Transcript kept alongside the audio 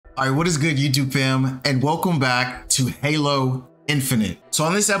All right, what is good, YouTube fam, and welcome back to Halo Infinite. So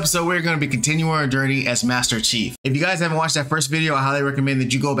on this episode, we're going to be continuing our journey as Master Chief. If you guys haven't watched that first video, I highly recommend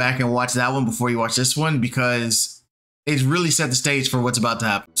that you go back and watch that one before you watch this one, because it's really set the stage for what's about to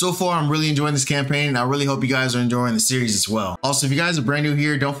happen. So far, I'm really enjoying this campaign, and I really hope you guys are enjoying the series as well. Also, if you guys are brand new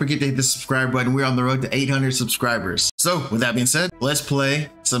here, don't forget to hit the subscribe button. We're on the road to 800 subscribers. So with that being said, let's play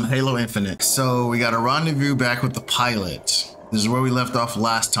some Halo Infinite. So we got a rendezvous back with the pilot. This is where we left off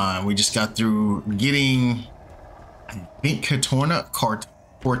last time. We just got through getting, I think, Cortana.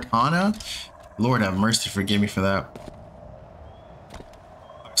 Lord have mercy, forgive me for that.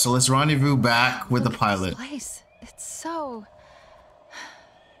 So let's rendezvous back with the pilot. This place, it's so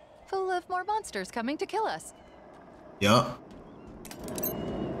full of more monsters coming to kill us. Yup.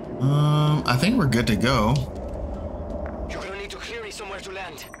 I think we're good to go. You're gonna need to clear me somewhere to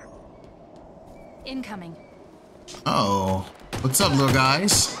land. Incoming. Oh, what's up, little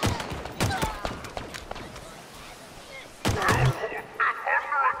guys?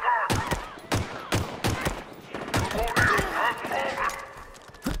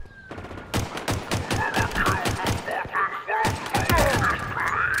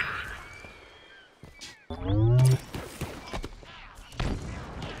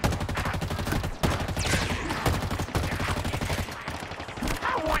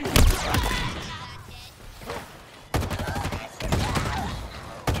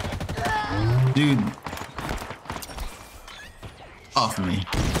 Dude, off me.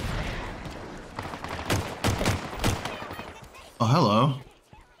 Oh, hello.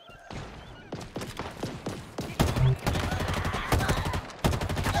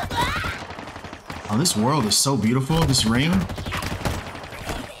 Oh, this world is so beautiful, this ring.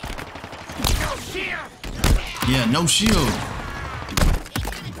 Yeah, no shield.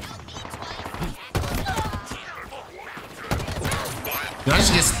 Did I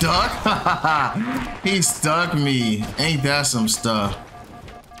just get stuck? He stuck me. Ain't that some stuff?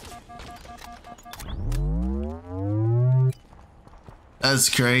 That's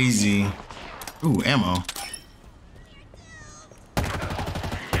crazy. Ooh, ammo.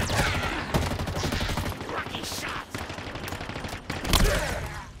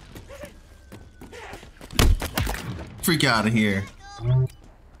 Freak out of here.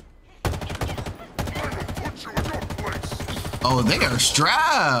 Oh, they are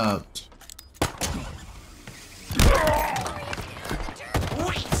strapped.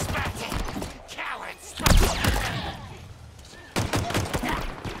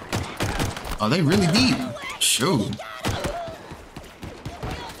 Oh, they really deep. Shoot.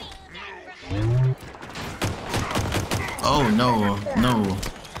 Oh, no, no.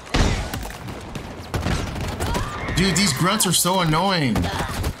 Dude, these grunts are so annoying.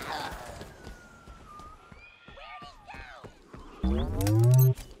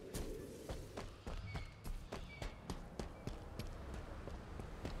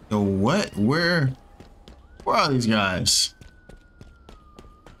 Yo, what? Where are these guys?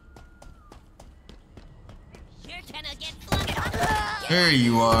 There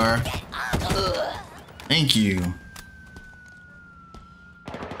you are. Thank you.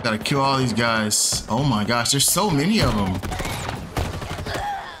 Gotta kill all these guys. Oh my gosh, there's so many of them.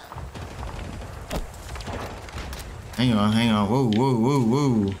 Hang on, hang on. Whoa, whoa, whoa,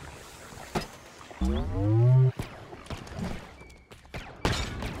 whoa.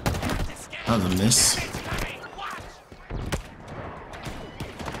 That was a miss.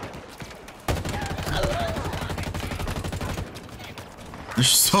 There's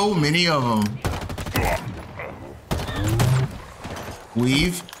so many of them.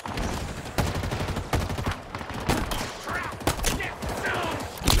 Weave.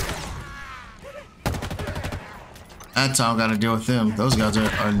 That time I gotta deal with them. Those guys are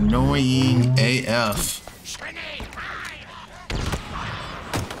annoying AF.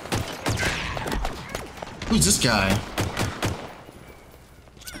 Who's this guy?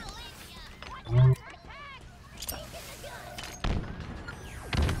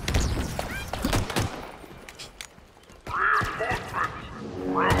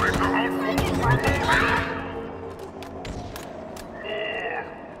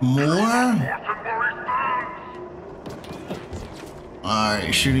 More? Alright,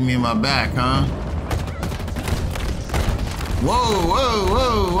 you're shooting me in my back, huh? Whoa, whoa,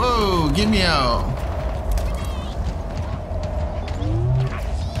 whoa, whoa, get me out.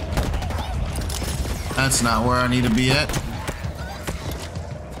 That's not where I need to be at.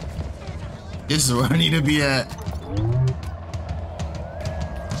 This is where I need to be at.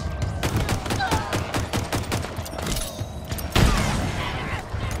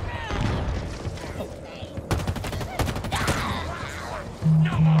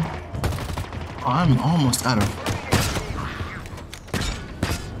 Oh, I'm almost out of...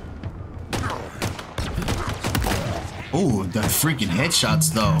 Oh, the freaking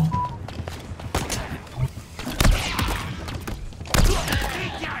headshots though.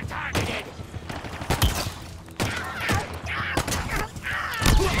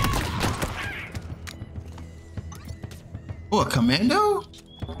 Oh, a commando?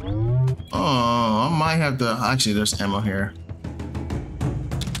 Oh, I might have to... Actually, there's ammo here.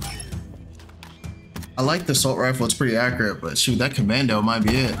 I like the assault rifle, it's pretty accurate, but shoot, that commando might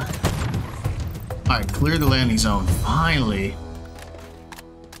be it. Alright, clear the landing zone. Finally.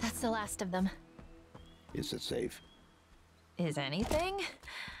 That's the last of them. Is it safe? Is anything?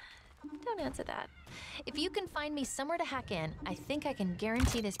 Don't answer that. If you can find me somewhere to hack in, I think I can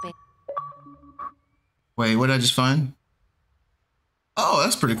guarantee this base. Wait, what did I just find? Oh,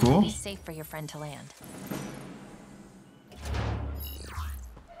 that's pretty cool. Be safe for your friend to land.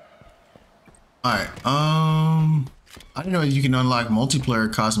 Alright, I didn't know you can unlock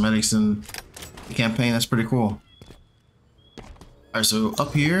multiplayer cosmetics in the campaign. That's pretty cool. Alright, so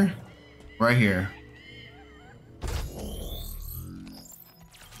up here, right here.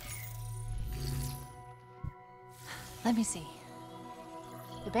 Let me see.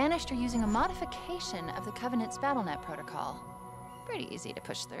 The Banished are using a modification of the Covenant's BattleNet protocol. Pretty easy to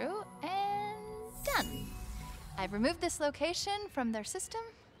push through, and done. I've removed this location from their system.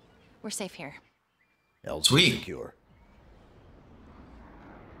 We're safe here. Sweet. Secure.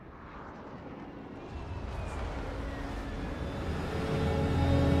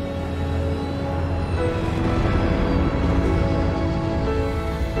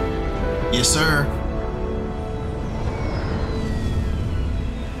 Yes, sir.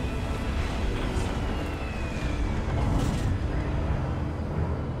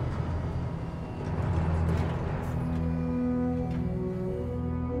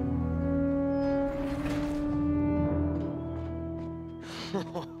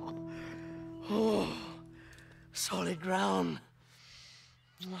 Solid ground.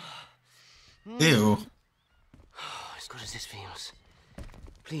 Ew. As good as this feels.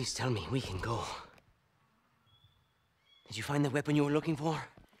 Please tell me we can go. Did you find the weapon you were looking for?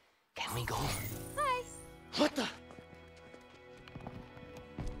 Can we go? Hi. What the?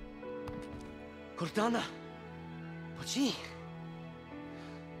 Cortana. But she...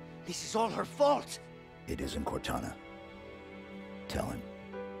 This is all her fault. It isn't Cortana. Tell him.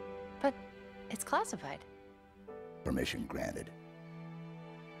 But it's classified. Permission granted.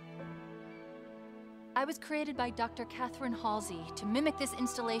 I was created by Dr. Catherine Halsey to mimic this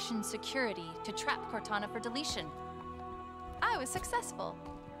installation's security to trap Cortana for deletion. I was successful.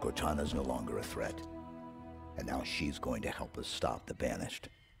 Cortana's no longer a threat. And now she's going to help us stop the Banished.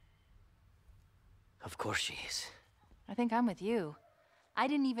 Of course she is. I think I'm with you. I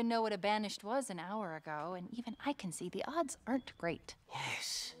didn't even know what a Banished was an hour ago, and even I can see the odds aren't great.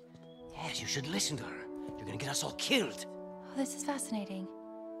 Yes. Yes, you should listen to her. You're gonna get us all killed. Oh, this is fascinating.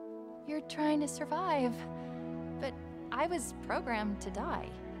 You're trying to survive, but I was programmed to die.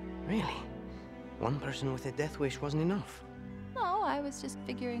 Really? One person with a death wish wasn't enough. No, I was just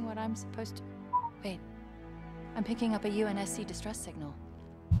figuring what I'm supposed to... Wait. I'm picking up a UNSC distress signal.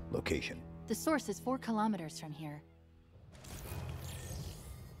 Location. The source is 4 kilometers from here.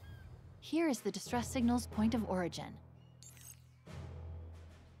 Here is the distress signal's point of origin.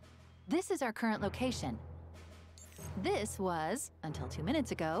 This is our current location. This was, until 2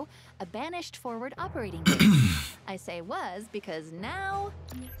 minutes ago, a Banished forward operating base. I say was because now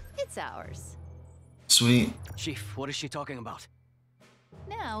it's ours. Sweet. Chief, what is she talking about?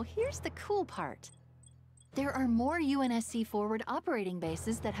 Now, here's the cool part. There are more UNSC forward operating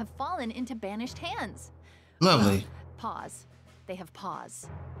bases that have fallen into Banished hands. Lovely. Pause. They have pause.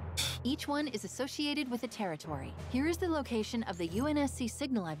 Each one is associated with a territory. Here is the location of the UNSC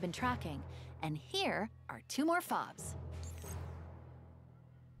signal I've been tracking. And here are 2 more fobs.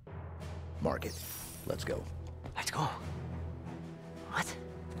 Mark it. Let's go. Let's go. What?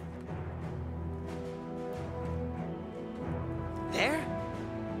 There?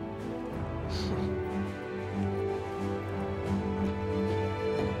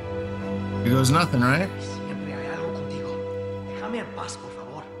 Here goes nothing, right? Siempre hay algo contigo. Déjame en paz, por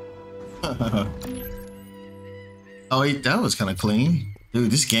favor. Oh, wait, that was kind of clean. Dude,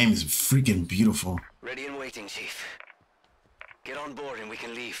 this game is freaking beautiful. Ready and waiting, Chief. Get on board and we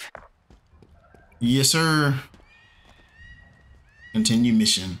can leave. Yes, sir. Continue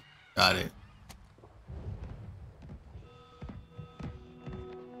mission. Got it.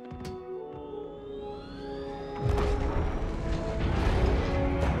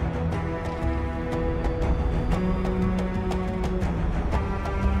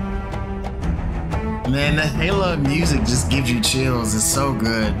 Man, the Halo music just gives you chills. It's so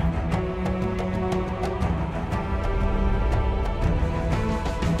good.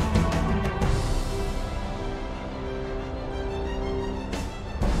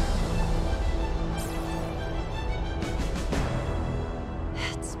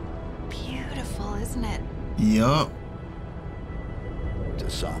 It's beautiful, isn't it? Yup. To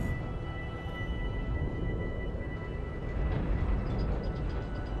some.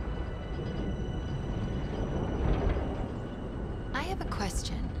 I have a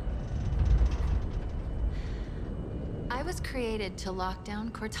question. I was created to lock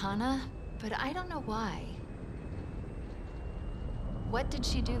down Cortana, but I don't know why. What did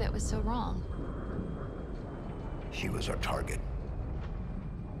she do that was so wrong? She was our target.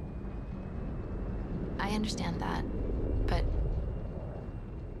 I understand that, but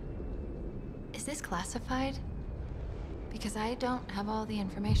is this classified? Because I don't have all the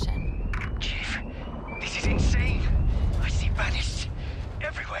information. Chief, this is insane. I see Banished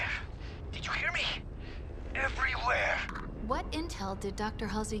everywhere. Did you hear me? Everywhere. What intel did Dr.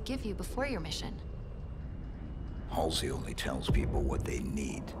 Halsey give you before your mission? Halsey only tells people what they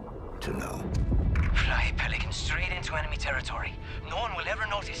need to know. Fly Pelican straight into enemy territory. No one will ever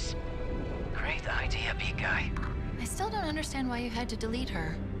notice. Great idea, big guy. I still don't understand why you had to delete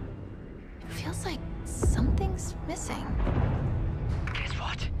her. It feels like something's missing. Guess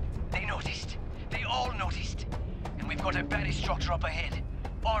what? They noticed. They all noticed. And we've got a Banished structure up ahead.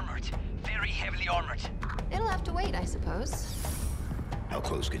 Armored. Very heavily armored. It'll have to wait, I suppose. How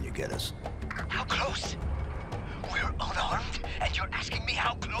close can you get us? How close? We're unarmed, and you're asking me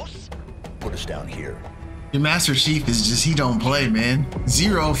how close? Put us down here. Your Master Chief is just, he don't play, man.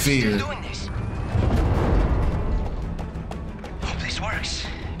 Zero fear. Still doing this? Hope this works,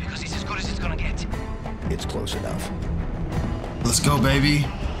 because it's as good as it's gonna get. It's close enough. Let's go, baby.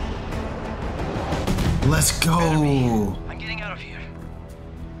 Let's go. I'm getting out of here.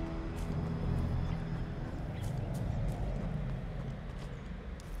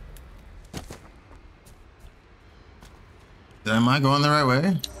 Am I going the right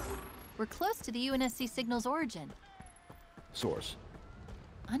way? We're close to the UNSC signal's origin. Source.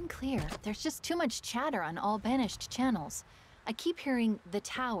 Unclear. There's just too much chatter on all Banished channels. I keep hearing the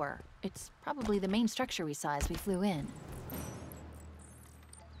tower. It's probably the main structure we saw as we flew in.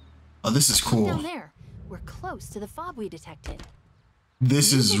 Oh, this is Look cool. down there. We're close to the fob we detected.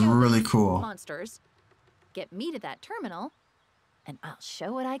 This is You take out really those cool. Monsters. Get me to that terminal, and I'll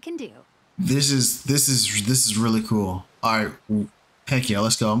show what I can do. This is really cool. All right, heck yeah,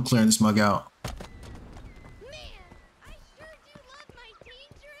 let's go. I'm clearing this mug out. Man, I sure do love my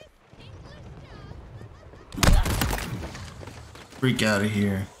dangerous English stuff. Freak out of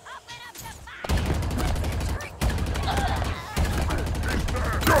here. Open up the fire!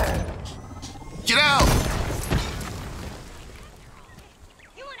 Get out!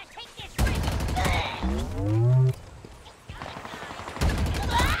 You wanna take this risk?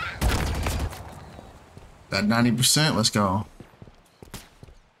 Got 90%. Let's go.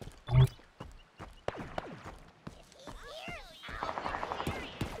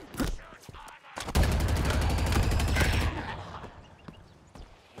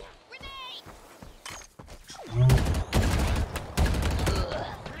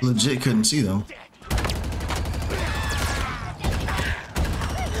 Legit couldn't see them.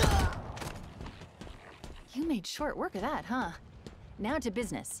 You made short work of that, huh? Now to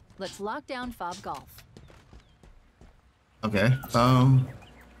business. Let's lock down Fob Golf. Okay.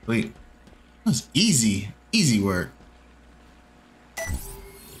 Wait. That was easy. Easy work.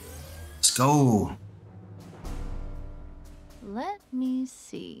 Let's go. Let me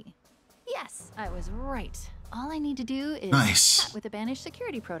see. Yes, I was right. All I need to do is Nice. chat with the Banished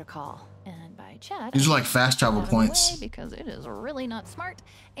security protocol. And by chat, These are like fast travel out of the way points. because it is really not smart.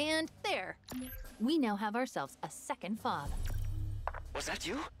 And there. We now have ourselves a second fob. Was that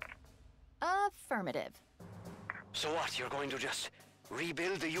you? Affirmative. So what, you're going to just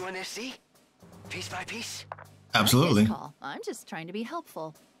rebuild the UNSC? Piece by piece? Absolutely. Not his call. I'm just trying to be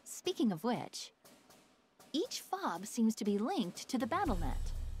helpful. Speaking of which, each fob seems to be linked to the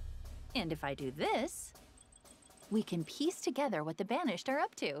BattleNet. And if I do this, we can piece together what the Banished are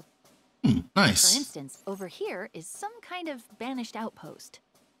up to. For Nice. instance, over here is some kind of Banished outpost.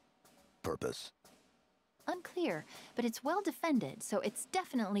 Purpose. Unclear, but it's well defended, so it's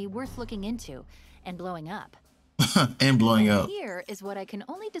definitely worth looking into and blowing up. And blowing up. Here is what I can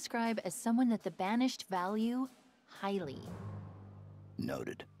only describe as someone that the Banished value highly.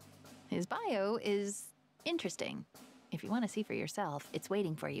 Noted. His bio is interesting. If you want to see for yourself, it's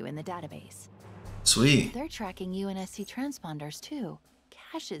waiting for you in the database. Sweet. They're tracking UNSC transponders too.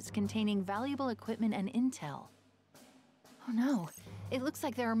 caches containing valuable equipment and intel. Oh no, it looks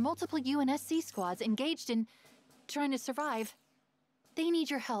like there are multiple UNSC squads engaged in trying to survive. They need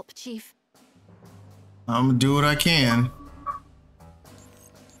your help, Chief. I'm gonna do what I can.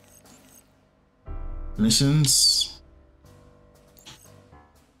 Missions.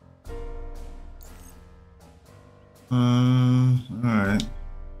 Alright.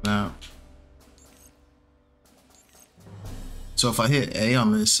 Now. So if I hit A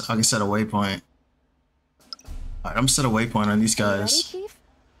on this, I can set a waypoint. Alright, I'm gonna set a waypoint on these guys. Are you ready,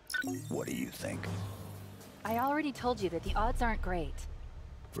 Chief? What do you think? I already told you that the odds aren't great.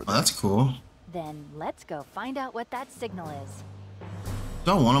 Oh, that's cool. Then let's go find out what that signal is.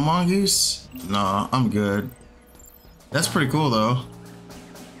 Do I want a mongoose? Nah, I'm good. That's pretty cool though.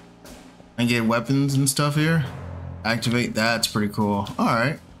 I can get weapons and stuff here. Activate, that's pretty cool.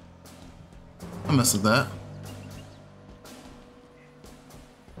 Alright. I'll mess with that.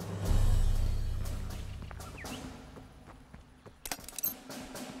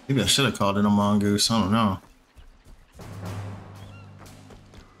 Maybe I should have called it a mongoose, I don't know.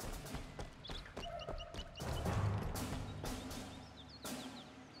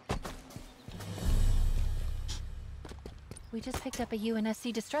 We just picked up a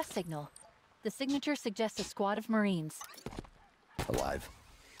UNSC distress signal. The signature suggests a squad of Marines. Alive?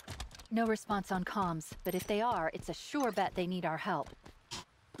 No response on comms, but if they are, it's a sure bet they need our help.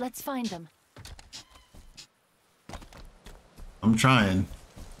 Let's find them. I'm trying.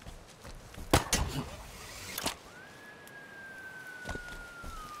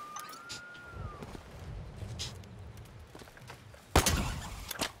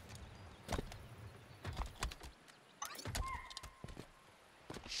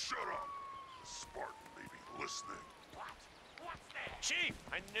 Chief,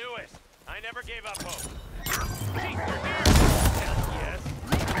 I knew it. I never gave up hope. Chief, you're here. Yes.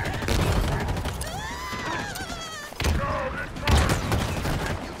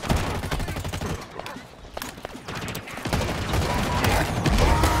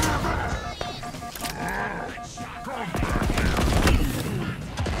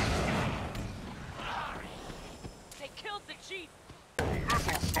 They killed the chief.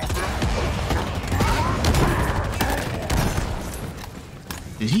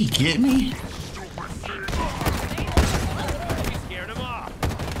 Did he get me? You scared him off.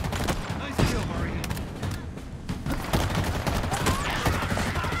 Nice kill, Marine.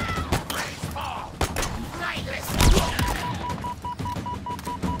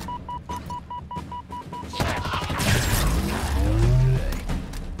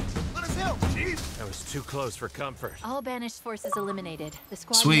 Let us help, Chief. That was too close for comfort. All Banished forces eliminated. The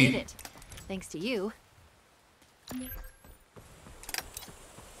squad Sweet. made it. Thanks to you.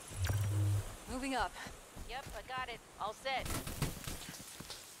 Moving up. Yep, I got it. All set.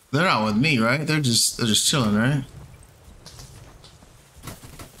 They're not with me, right? They're just chilling, right?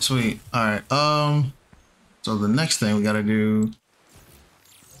 Sweet. Alright, so the next thing we gotta do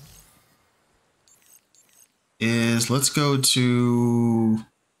is let's go to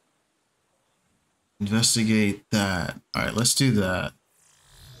investigate that. Alright, let's do that.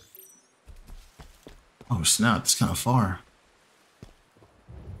 Oh snap, that's kind of far.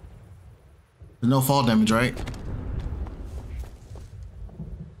 There's no fall damage, right?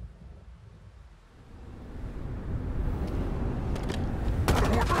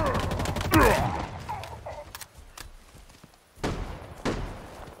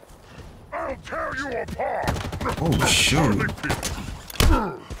 I'll tear you apart. Oh shoot.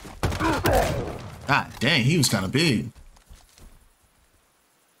 God dang, he was kind of big.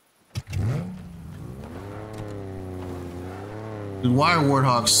 Dude, why are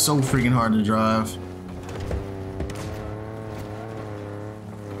warthogs so freaking hard to drive?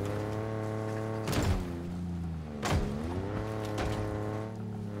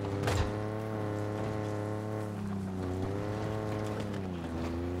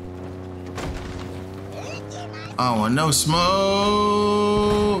 I want no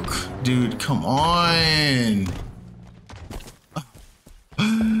smoke. Dude, come on.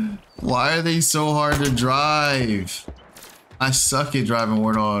 Why are they so hard to drive? I suck at driving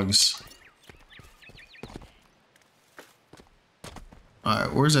warthogs.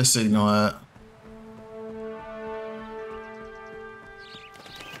 Alright, where's that signal at?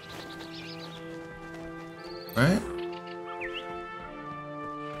 Right?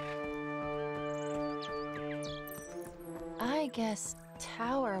 I guess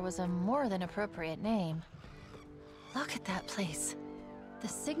Tower was a more than appropriate name. Look at that place. The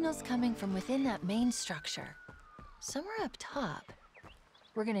signal's coming from within that main structure. Somewhere up top.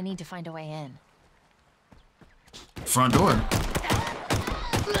 We're gonna need to find a way in. Front door.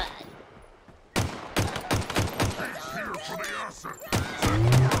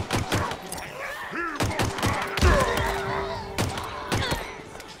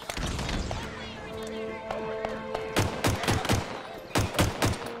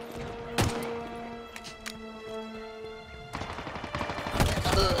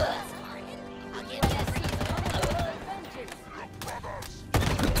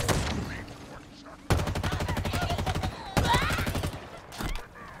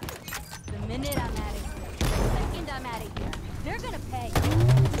 minute I'm out of here. The second I'm out of here, they're gonna pay.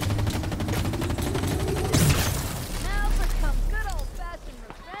 Now for some good old-fashioned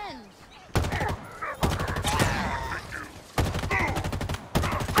revenge.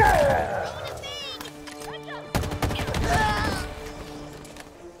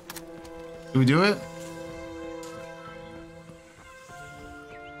 Do we do it?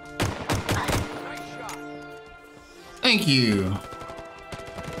 Thank you.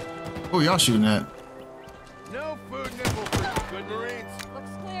 Oh, y'all shooting at? No food nibble for you, good Marines.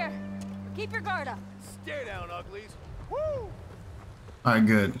 Looks clear. Keep your guard up. Stay down, uglies. Woo! All right,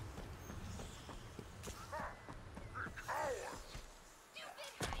 good.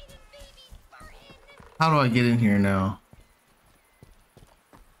 How do I get in here now?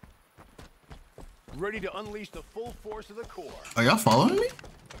 Ready to unleash the full force of the Corps. Are y'all following me?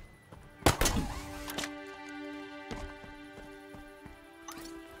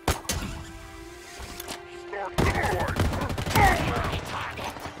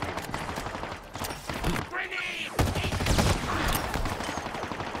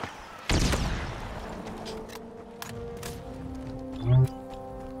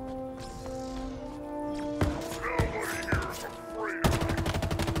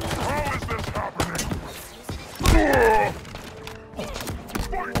 How is this happening?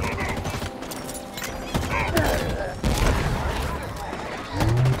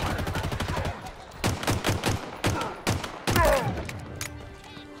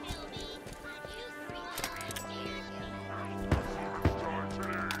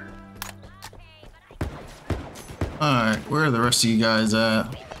 Alright, where are the rest of you guys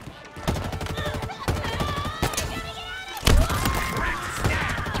at?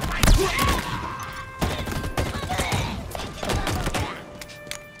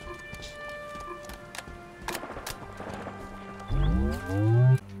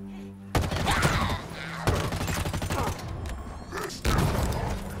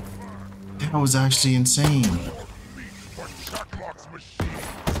 That was actually insane. For Chak Lok's machine.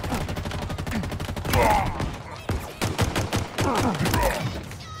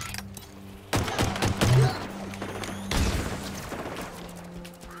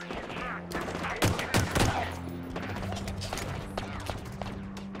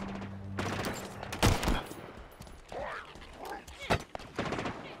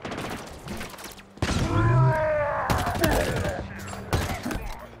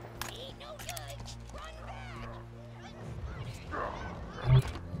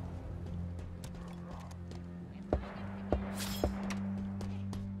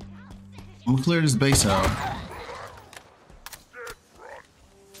 I'm gonna clear this base out.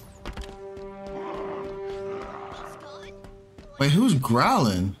 Wait, who's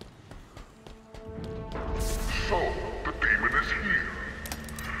growling? So, the demon is here.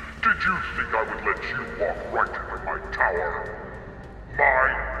 Did you think I would let you walk right into my tower? My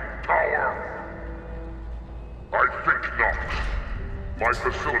tower? I think not. My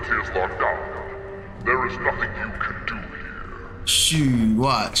facility is locked down. There is nothing you can do here. Shoot,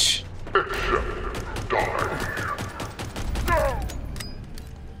 watch. Except die. No!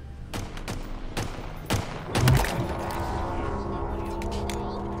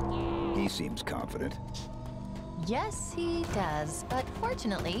 He seems confident. Yes, he does, but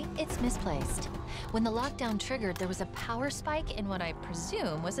fortunately, it's misplaced. When the lockdown triggered, there was a power spike in what I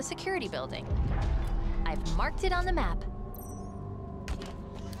presume was a security building. I've marked it on the map.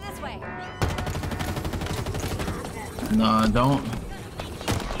 This way. Nah, don't. Yep,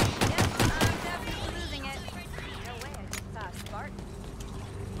 I'm definitely losing it. No way I just saw a Spartan.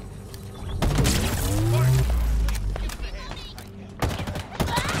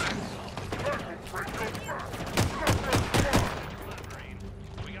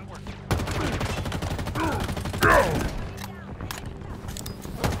 We got work.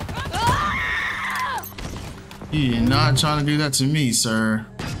 You're not trying to do that to me, sir.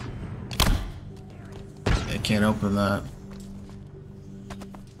 I can't open that.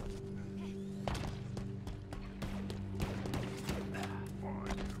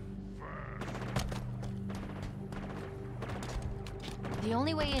 The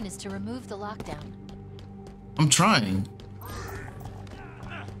only way in is to remove the lockdown. I'm trying.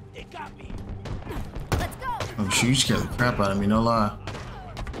 It got me. Let's go! Oh shoot, you scared the crap out of me, no lie.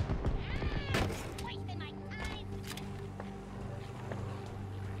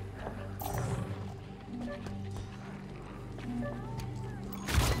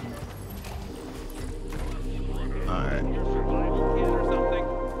 Alright. Survival kit or something?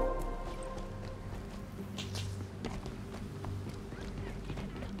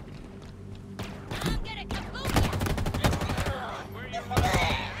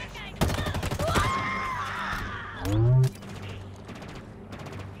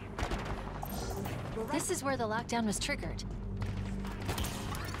 is where the lockdown was triggered.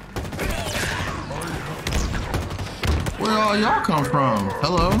 Where all y'all come from?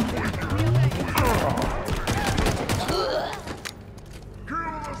 Hello? Kill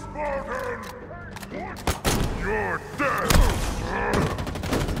the Spartan! You're dead!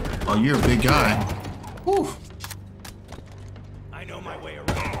 Oh, you're a big guy. Whew. I know my way around.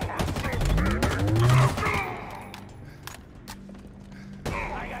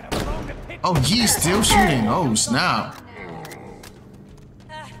 I got a bone to pick. Oh, he's still shooting. Oh, snap.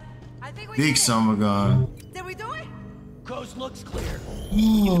 I think we Big did it. son of a gun. Did we do it? Coast looks clear.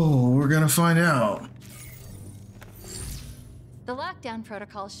 Oh, we're gonna find out. The lockdown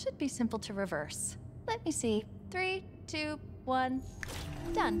protocol should be simple to reverse. Let me see. 3, 2, 1.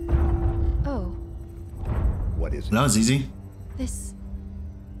 Done. Oh, What is it? That was easy. this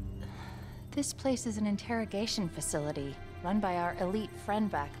place is an interrogation facility run by our elite friend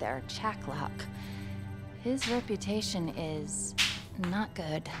back there, Chak Lok. His reputation is not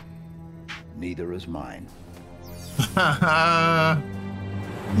good. Neither is mine.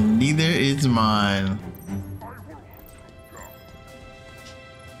 Neither is mine.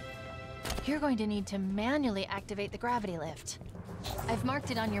 You're going to need to manually activate the gravity lift. I've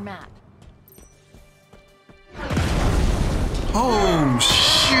marked it on your map. Oh, This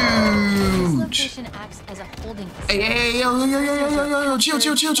shoot. location acts as a holding facility. Hey, yo, chill.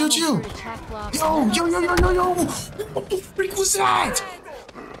 Yo. What the freak was that?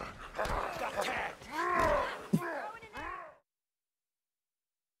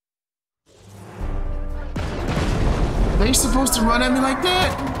 They supposed to run at me like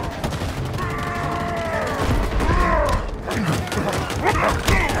that?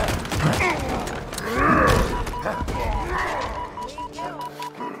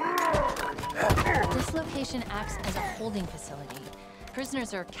 This location acts as a holding facility.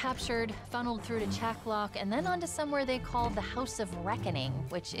 Prisoners are captured, funneled through to Chak Lok, and then onto somewhere they call the House of Reckoning,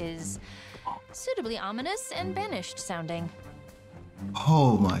 which is suitably ominous and banished sounding.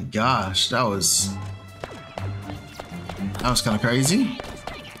 Oh my gosh, that was kind of crazy.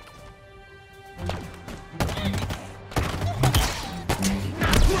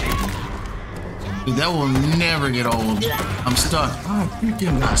 Dude, that will never get old. I'm stuck. I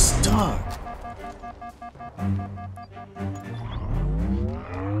freaking got stuck.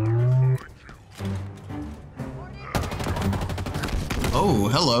 Oh,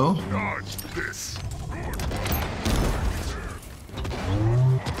 hello. Dodge this!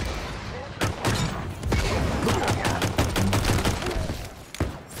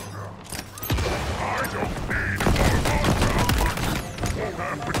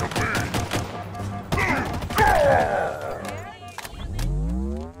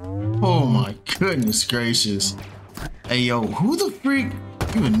 Oh my goodness gracious. Hey yo, who the freak?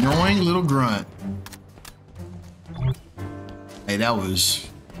 You annoying little grunt. Hey, that was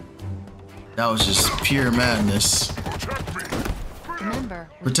just pure madness. Remember,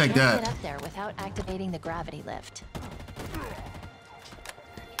 we Protect can't that. get up there without activating the gravity lift.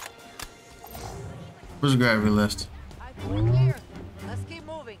 Where's the gravity lift? I think we're clear. Let's keep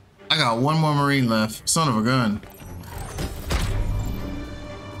moving. I got one more Marine left. Son of a gun.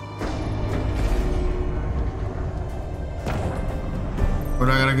 Where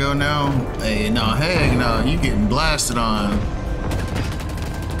do I gotta go now? Hey, no, heck no, you getting blasted on.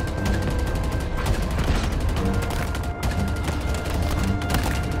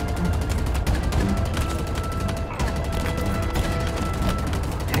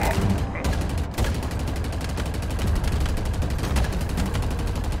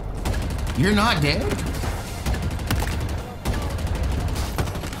 You're not dead?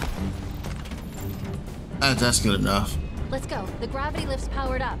 That's good enough. Let's go. The gravity lift's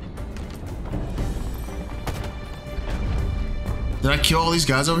powered up. Did I kill all these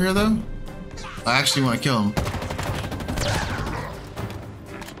guys over here though? I actually want to kill them.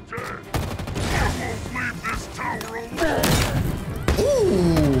 Leave this tower alone!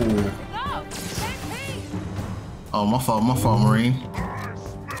 Ooh! Go! Same team! Oh, my fault, Marine. I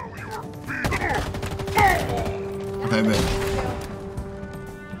smell your feet! Okay, bet.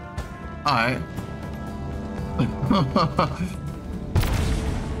 Alright.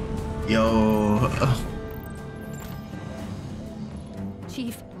 Yo.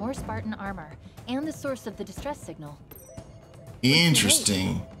 Chief, more Spartan armor, and the source of the distress signal.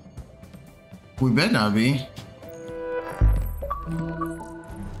 Interesting. We better not be.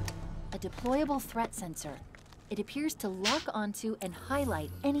 A deployable threat sensor. It appears to lock onto and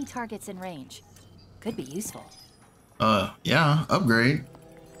highlight any targets in range. Could be useful. Yeah, upgrade.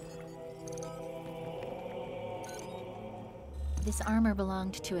 This armor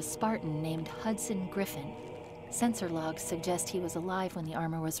belonged to a Spartan named Hudson Griffin. Sensor logs suggest he was alive when the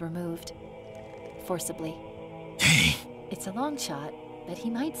armor was removed. Forcibly. Hey. It's a long shot, but he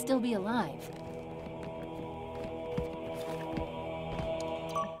might still be alive.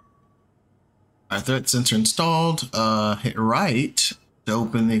 Our threat sensor installed. Hit right to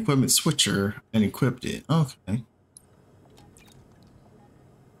open the equipment switcher and equipped it. Okay.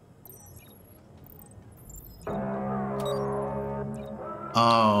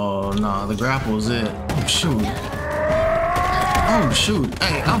 Oh no, the grapple's it. Oh shoot. Oh shoot.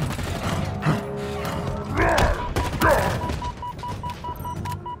 Hey, I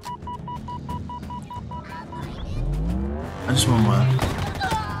just want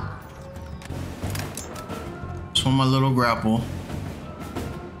my little grapple.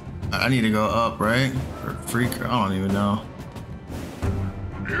 I need to go up, right? Or freak, I don't even know.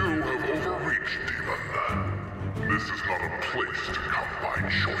 You have overreached, demon. This is not a place to come by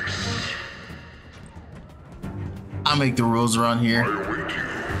choice. I make the rules around I here. await you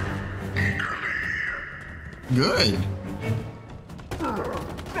eagerly. Good.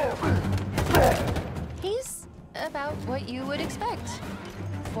 He's about what you would expect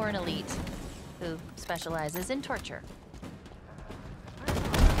for an elite who specializes in torture.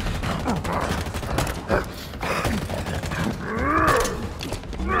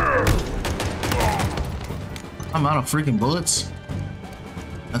 I'm out of freaking bullets.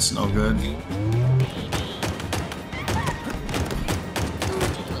 That's no good.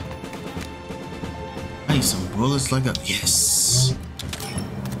 I need some bullets like a yes.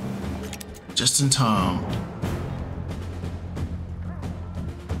 Just in time.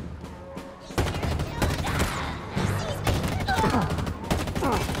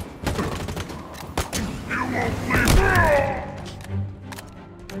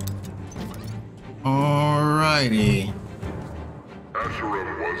 Alrighty.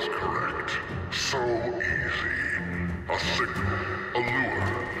 Azura was correct. So easy. A signal, a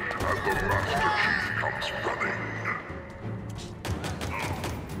lure, and the Master Chief comes running.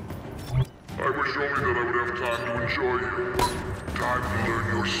 I wish only that I would have time to enjoy you. Time to learn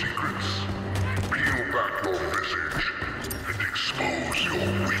your secrets. Peel back your visage and expose your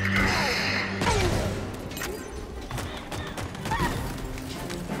weakness.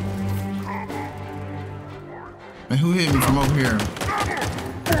 Man, who hit me from over here?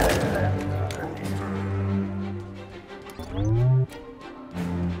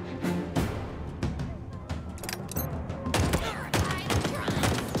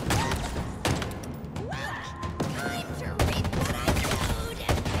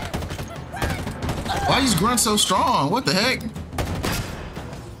 Why are these grunts so strong? What the heck?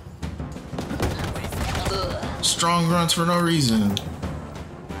 Strong grunts for no reason.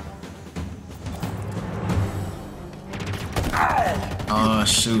 Oh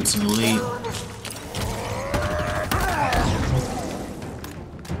shoot, it's an elite.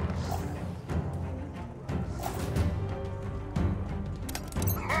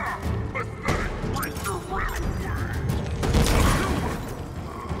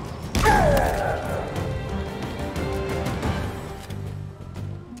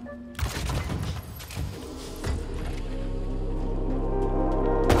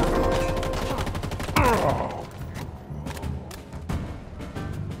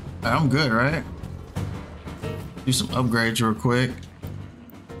 I'm good, right? Do some upgrades real quick.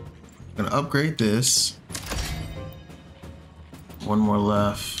 I'm gonna upgrade this. One more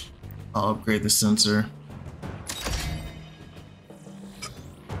left. I'll upgrade the sensor.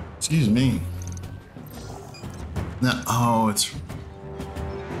 Excuse me. No, oh, it's.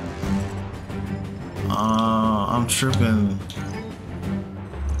 I'm tripping.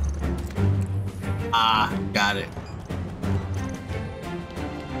 Ah, got it.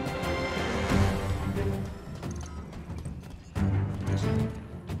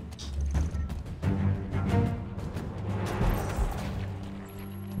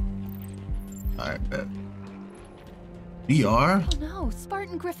 Alright, bet. VR? Oh no,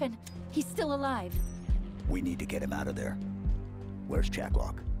 Spartan Griffin. He's still alive. We need to get him out of there. Where's Chak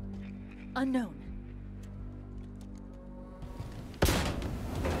Lok? Unknown.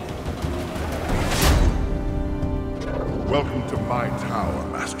 Welcome to my tower,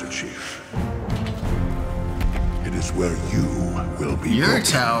 Master Chief. It is where you will be. Your broken.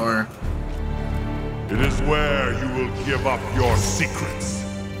 tower. It is where you will give up your secrets.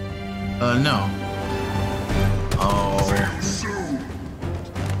 No. Oh.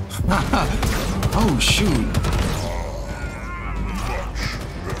 Oh, shoot.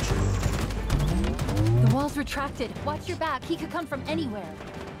 The wall's retracted. Watch your back. He could come from anywhere.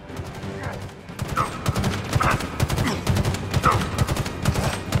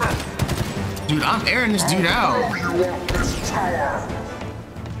 Dude, I'm airing this dude out. You want this tower?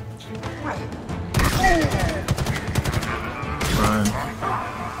 Run.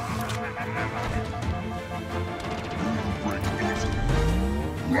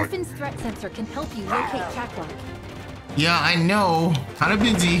 Griffin's threat sensor can help you locate Chak Lok. Yeah, I know. Kinda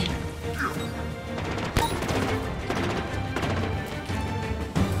busy.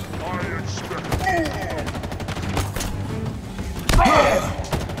 I expect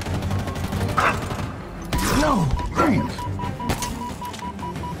No, drink.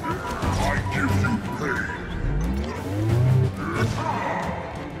 I give you pain.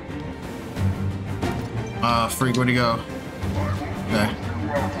 Freak, where'd he go? Okay.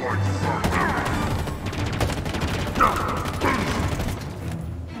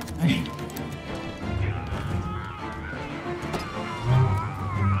 Hey.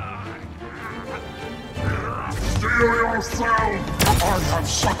 Steal yourself! I have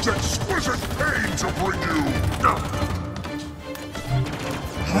such exquisite pain to bring you!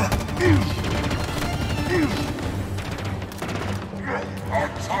 Our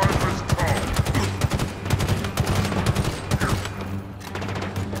time has come!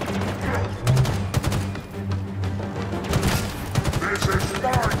 This is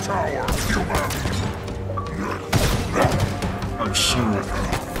my tower, human! Oh, shoot.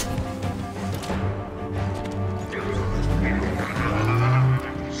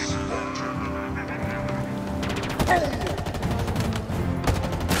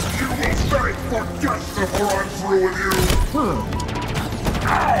 You will beg for death before I'm through with you!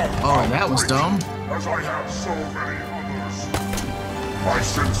 Oh, that was dumb. As I have so many others. I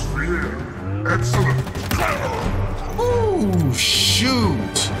sense fear. Excellent. Ooh,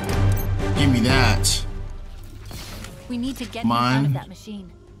 shoot. Give me that. We need to get him out Mine. of that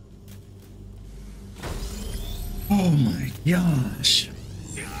machine. Oh my gosh.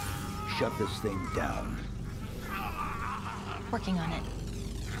 Shut this thing down. Working on it.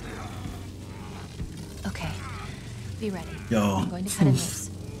 Okay. Be ready. Yo. I'm going to cut it loose.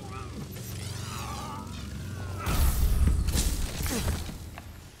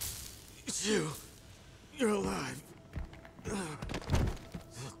 It's you. You're alive.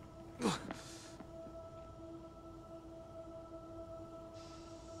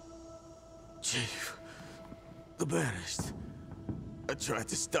 Chief, the Banished. I tried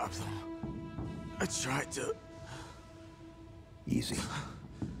to stop them. I tried to... Easy.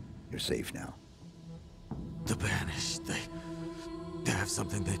 You're safe now. The Banished, they have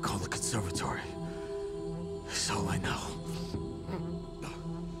something they call the Conservatory. That's all I know.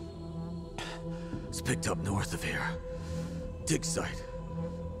 It's picked up north of here. Dig site.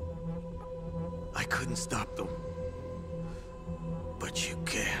 I couldn't stop them. But you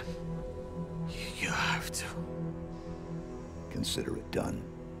can. You have to. Consider it done.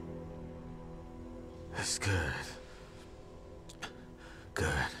 That's good. Good.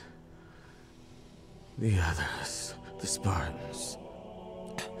 The others, the Spartans.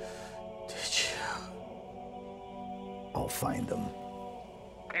 Did you? I'll find them.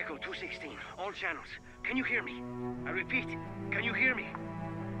 Echo 216, all channels. Can you hear me? I repeat, can you hear me?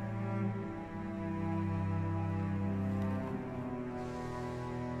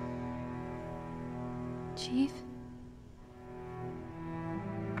 Chief?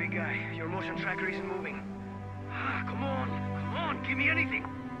 Big guy, your motion tracker isn't moving. Ah, come on, give me anything.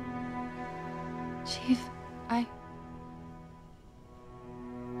 Chief,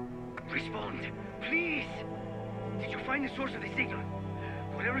 Respond, please. Did you find the source of the signal?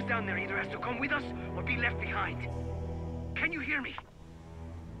 Whatever's down there either has to come with us or be left behind. Can you hear me?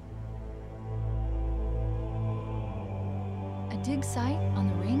 A dig site on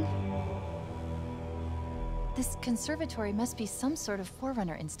the ring? This conservatory must be some sort of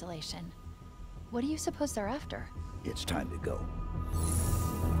forerunner installation. What do you suppose they're after? It's time to go.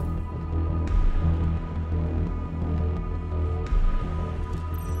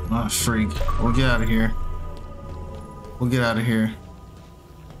 Ah, freak. We'll get out of here. We'll get out of here.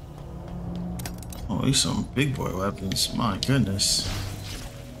 Oh, these some big boy weapons. My goodness.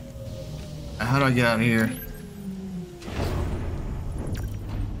 How do I get out of here?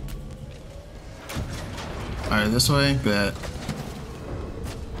 Alright, this way? Bet.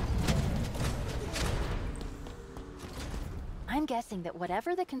 I'm guessing that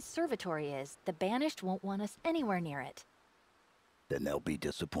whatever the conservatory is, the Banished won't want us anywhere near it. Then they'll be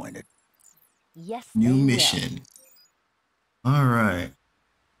disappointed. Yes, New they will. mission. Alright.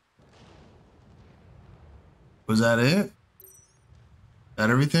 Was that it? That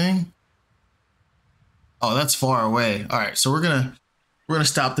everything? Oh, that's far away. Alright, so we're we're gonna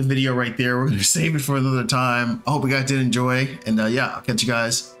stop the video right there. We're gonna save it for another time. I hope you guys did enjoy, and yeah, I'll catch you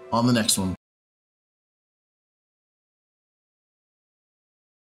guys on the next one.